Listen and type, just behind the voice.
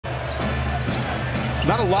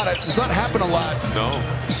It's not happened a lot. No.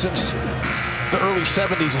 Since the early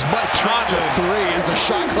 70s as Mike Toronto 3 as the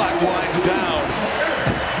shot clock winds down.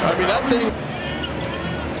 I mean, that thing.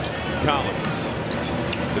 Collins.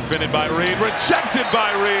 Defended by Reed. Rejected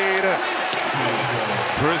by Reed.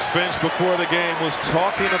 Chris Finch before the game was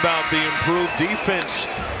talking about the improved defense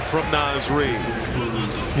from Naz Reid.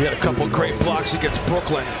 He had a couple of great blocks against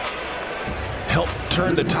Brooklyn. Helped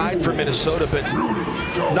turn the tide for Minnesota, but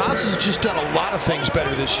Naz has just done a lot of things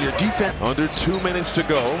better this year. Defense. Under 2 minutes to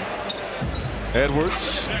go.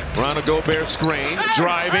 Edwards, around a Gobert screen,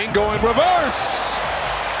 driving, going reverse.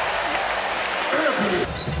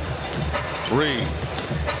 Reed.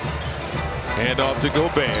 Hand off to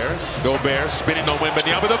Gobert. Gobert spinning on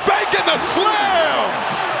Wembanyama with a fake and the slam!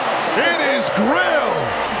 It is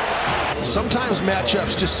grilled. Sometimes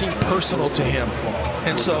matchups just seem personal to him.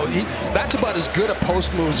 And so that's about as good a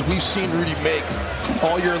post move as we've seen Rudy make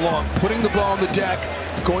all year long. Putting the ball on the deck,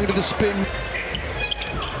 going to the spin.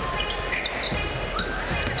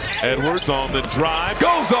 Edwards on the drive,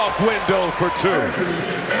 goes off window for 2.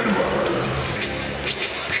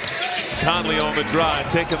 Conley on the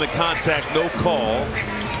drive, taking the contact, no call.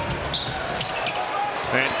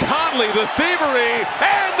 And Conley, the thievery,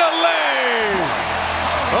 and the lay!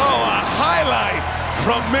 Oh, a highlight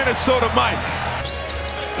from Minnesota Mike.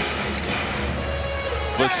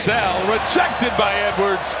 Vassell rejected by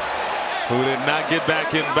Edwards, who did not get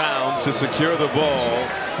back in bounds to secure the ball.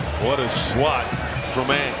 What a swat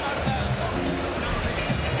from Ant.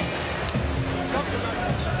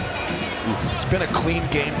 It's been a clean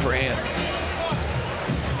game for Ant.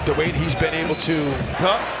 The way he's been able to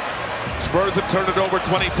cut. Spurs have turned it over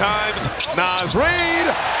 20 times. Naz Reid,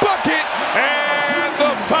 bucket, and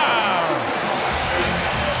the foul.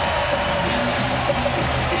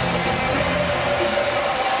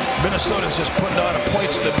 Minnesota's just putting on a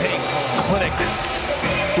points in the paint clinic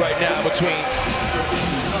right now between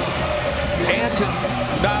Ant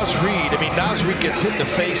and Naz Reid. I mean, Naz Reid gets hit in the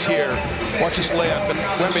face here. Watch this layup, and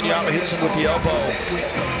Wembanyama hits him with the elbow.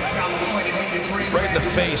 Right in the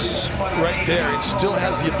face, right there. And still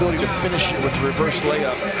has the ability to finish it with the reverse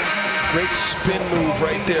layup. Great spin move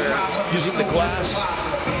right there. Using the glass,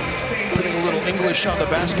 putting a little English on the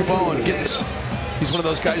basketball and getting. He's one of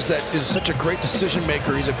those guys that is such a great decision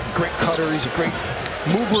maker. He's a great cutter. He's a great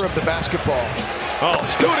mover of the basketball. Oh,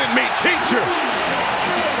 student meet teacher.